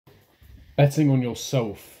Betting on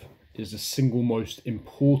yourself is the single most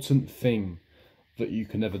important thing that you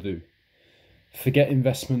can ever do. Forget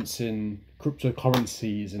investments in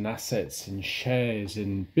cryptocurrencies and assets and shares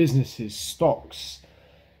in businesses, stocks.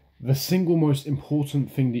 The single most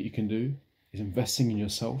important thing that you can do is investing in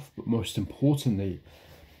yourself, but most importantly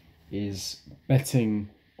is betting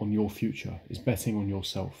on your future, is betting on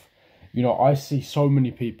yourself. You know, I see so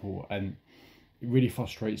many people and it really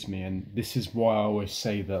frustrates me, and this is why I always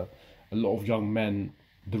say that a lot of young men,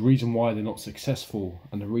 the reason why they're not successful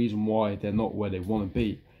and the reason why they're not where they want to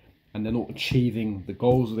be and they're not achieving the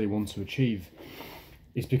goals that they want to achieve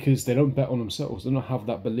is because they don't bet on themselves. They don't have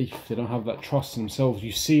that belief, they don't have that trust in themselves.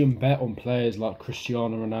 You see them bet on players like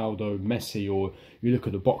Cristiano Ronaldo, Messi, or you look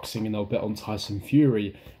at the boxing and they'll bet on Tyson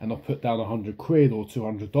Fury and they'll put down 100 quid or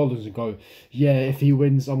 $200 and go, yeah, if he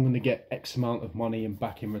wins I'm going to get X amount of money and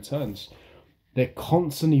back in returns. They're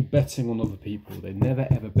constantly betting on other people. They never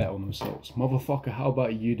ever bet on themselves. Motherfucker, how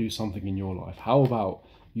about you do something in your life? How about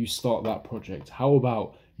you start that project? How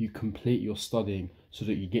about you complete your studying so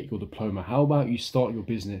that you get your diploma? How about you start your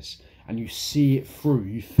business and you see it through?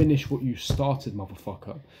 You finish what you started,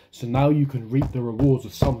 motherfucker. So now you can reap the rewards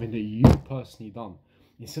of something that you've personally done.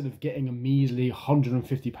 Instead of getting a measly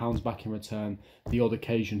 £150 back in return, the odd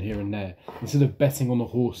occasion here and there. Instead of betting on the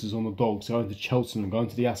horses, on the dogs, going to Cheltenham, going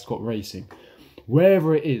to the Ascot racing.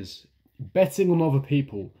 Wherever it is, betting on other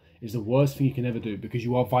people is the worst thing you can ever do, because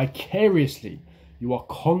you are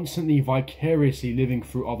constantly vicariously living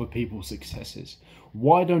through other people's successes.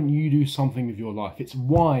 Why don't you do something with your life? It's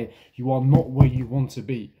why you are not where you want to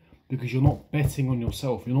be, because you're not betting on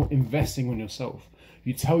yourself. You're not investing on yourself.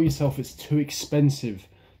 You tell yourself it's too expensive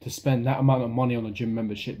to spend that amount of money on a gym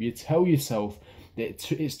membership. You tell yourself that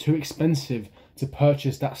it's too expensive to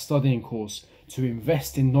purchase that studying course, to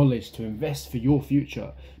invest in knowledge, to invest for your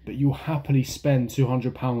future, but you'll happily spend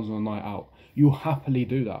 £200 on a night out. You'll happily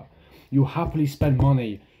do that. You'll happily spend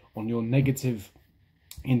money on your negative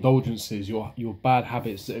indulgences, your bad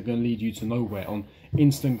habits that are going to lead you to nowhere, on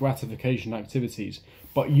instant gratification activities,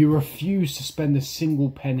 but you refuse to spend a single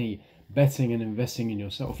penny betting and investing in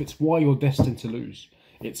yourself. It's why you're destined to lose.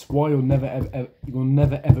 It's why you're never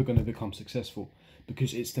ever going to become successful,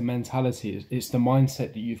 because it's the mentality, it's the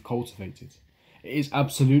mindset that you've cultivated. It is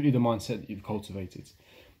absolutely the mindset that you've cultivated.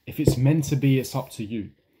 If it's meant to be, it's up to you.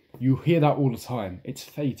 You hear that all the time. It's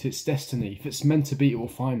fate, it's destiny. If it's meant to be, it will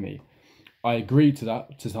find me. I agree to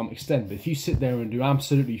that to some extent, but if you sit there and do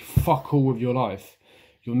absolutely fuck all with your life,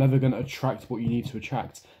 you're never going to attract what you need to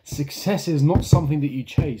attract. Success is not something that you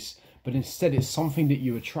chase, but instead it's something that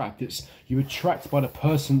you attract. You attract by the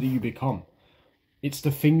person that you become. It's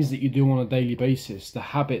the things that you do on a daily basis, the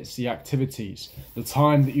habits, the activities, the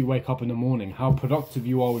time that you wake up in the morning, how productive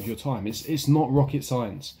you are with your time. It's not rocket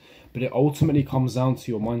science, but it ultimately comes down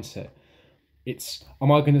to your mindset. It's,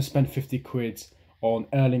 am I going to spend 50 quid on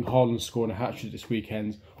Erling Haaland scoring a hat-trick this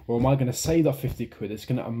weekend, or am I going to save that 50 quid? It's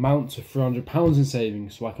going to amount to £300 in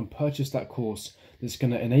savings so I can purchase that course that's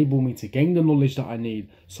going to enable me to gain the knowledge that I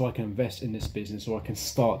need so I can invest in this business, or I can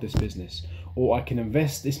start this business, or I can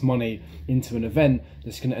invest this money into an event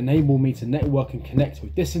that's going to enable me to network and connect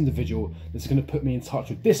with this individual, that's going to put me in touch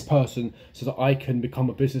with this person so that I can become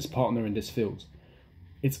a business partner in this field.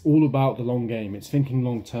 It's all about the long game. It's thinking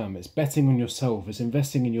long term. It's betting on yourself. It's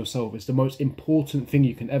investing in yourself. It's the most important thing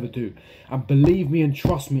you can ever do. And believe me and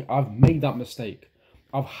trust me, I've made that mistake.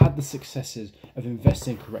 I've had the successes of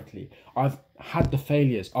investing correctly. I've had the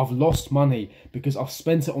failures. I've lost money because I've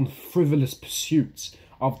spent it on frivolous pursuits.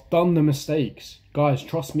 I've done the mistakes. Guys,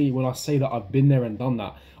 trust me when I say that I've been there and done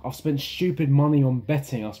that. I've spent stupid money on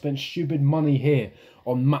betting. I've spent stupid money here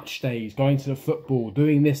on match days, going to the football,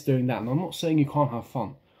 doing this, doing that. And I'm not saying you can't have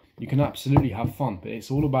fun. You can absolutely have fun, but it's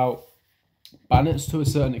all about balance to a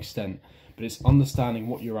certain extent. But it's understanding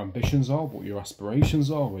what your ambitions are, what your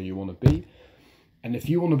aspirations are, where you want to be. And if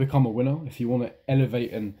you want to become a winner, if you want to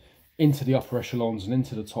elevate and into the upper echelons and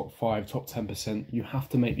into the top 5, top 10%, you have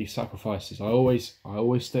to make these sacrifices. I always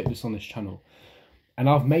state this on this channel. And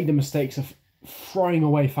I've made the mistakes of throwing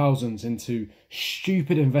away thousands into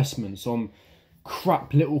stupid investments on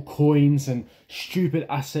crap little coins and stupid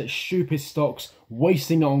assets, stupid stocks,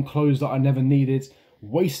 wasting it on clothes that I never needed,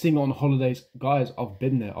 wasting it on holidays. Guys, I've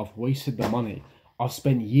been there. I've wasted the money. I've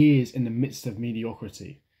spent years in the midst of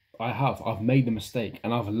mediocrity. I've made the mistake,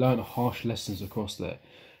 and I've learned harsh lessons across there.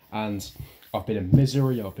 And I've been in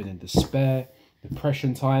misery, I've been in despair,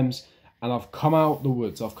 depression times, and I've come out the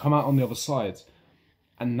woods. I've come out on the other side.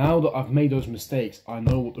 And now that I've made those mistakes, I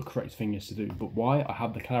know what the correct thing is to do. But why? I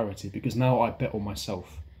have the clarity, because now I bet on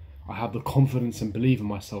myself. I have the confidence and believe in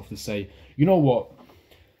myself to say, you know what?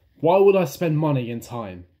 Why would I spend money and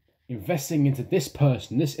time investing into this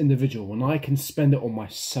person, this individual, when I can spend it on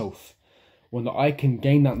myself, when I can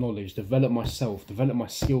gain that knowledge, develop myself, develop my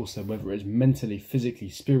skill set, whether it's mentally, physically,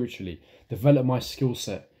 spiritually, develop my skill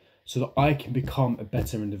set so that I can become a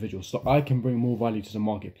better individual, so that I can bring more value to the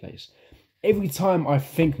marketplace. Every time I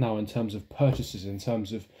think now in terms of purchases, in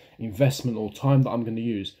terms of investment or time that I'm going to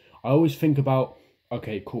use, I always think about,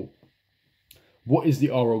 okay, cool. What is the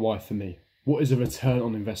ROI for me? What is a return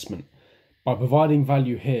on investment? By providing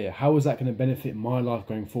value here, how is that going to benefit my life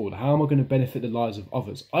going forward? How am I going to benefit the lives of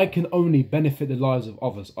others? I can only benefit the lives of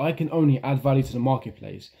others. I can only add value to the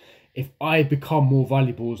marketplace if I become more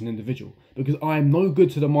valuable as an individual, because I am no good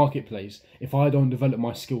to the marketplace if I don't develop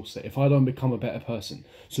my skill set, if I don't become a better person.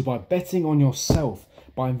 So by betting on yourself,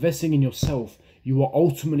 by investing in yourself, you are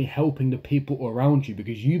ultimately helping the people around you,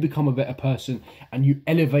 because you become a better person and you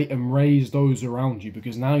elevate and raise those around you,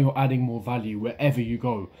 because now you're adding more value wherever you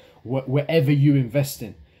go, wherever you invest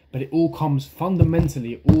in. But it all comes,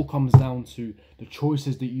 fundamentally, it all comes down to the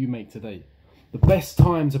choices that you make today. The best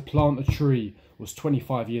time to plant a tree was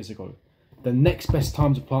 25 years ago. The next best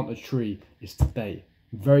time to plant a tree is today.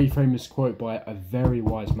 Very famous quote by a very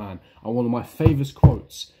wise man. And one of my favorite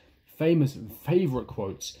quotes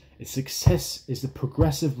is, success is the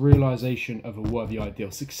progressive realization of a worthy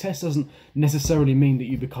ideal. Success doesn't necessarily mean that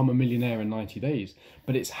you become a millionaire in 90 days,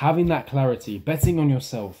 but it's having that clarity, betting on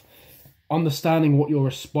yourself, understanding what you're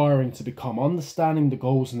aspiring to become, understanding the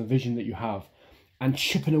goals and the vision that you have, and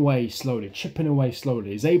chipping away slowly, chipping away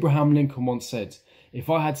slowly. As Abraham Lincoln once said,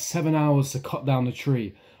 if I had 7 hours to cut down the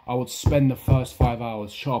tree, I would spend the first 5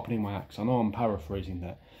 hours sharpening my axe. I know I'm paraphrasing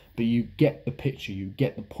that, but you get the picture, you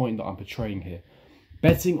get the point that I'm portraying here.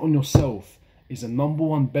 Betting on yourself is the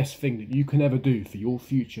 #1 best thing that you can ever do for your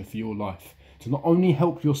future, for your life. To not only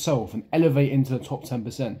help yourself and elevate into the top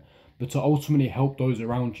 10%, but to ultimately help those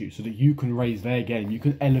around you so that you can raise their game, you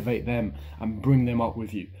can elevate them and bring them up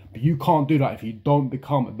with you. But you can't do that if you don't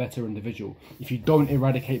become a better individual, if you don't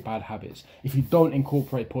eradicate bad habits, if you don't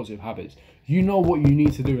incorporate positive habits. You know what you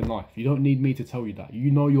need to do in life. You don't need me to tell you that. You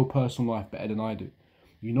know your personal life better than I do.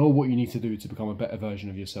 You know what you need to do to become a better version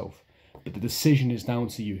of yourself. But the decision is down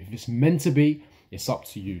to you. If it's meant to be, it's up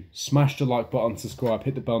to you. Smash the like button, subscribe,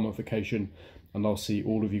 hit the bell notification, and I'll see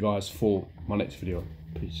all of you guys for my next video.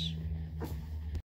 Peace.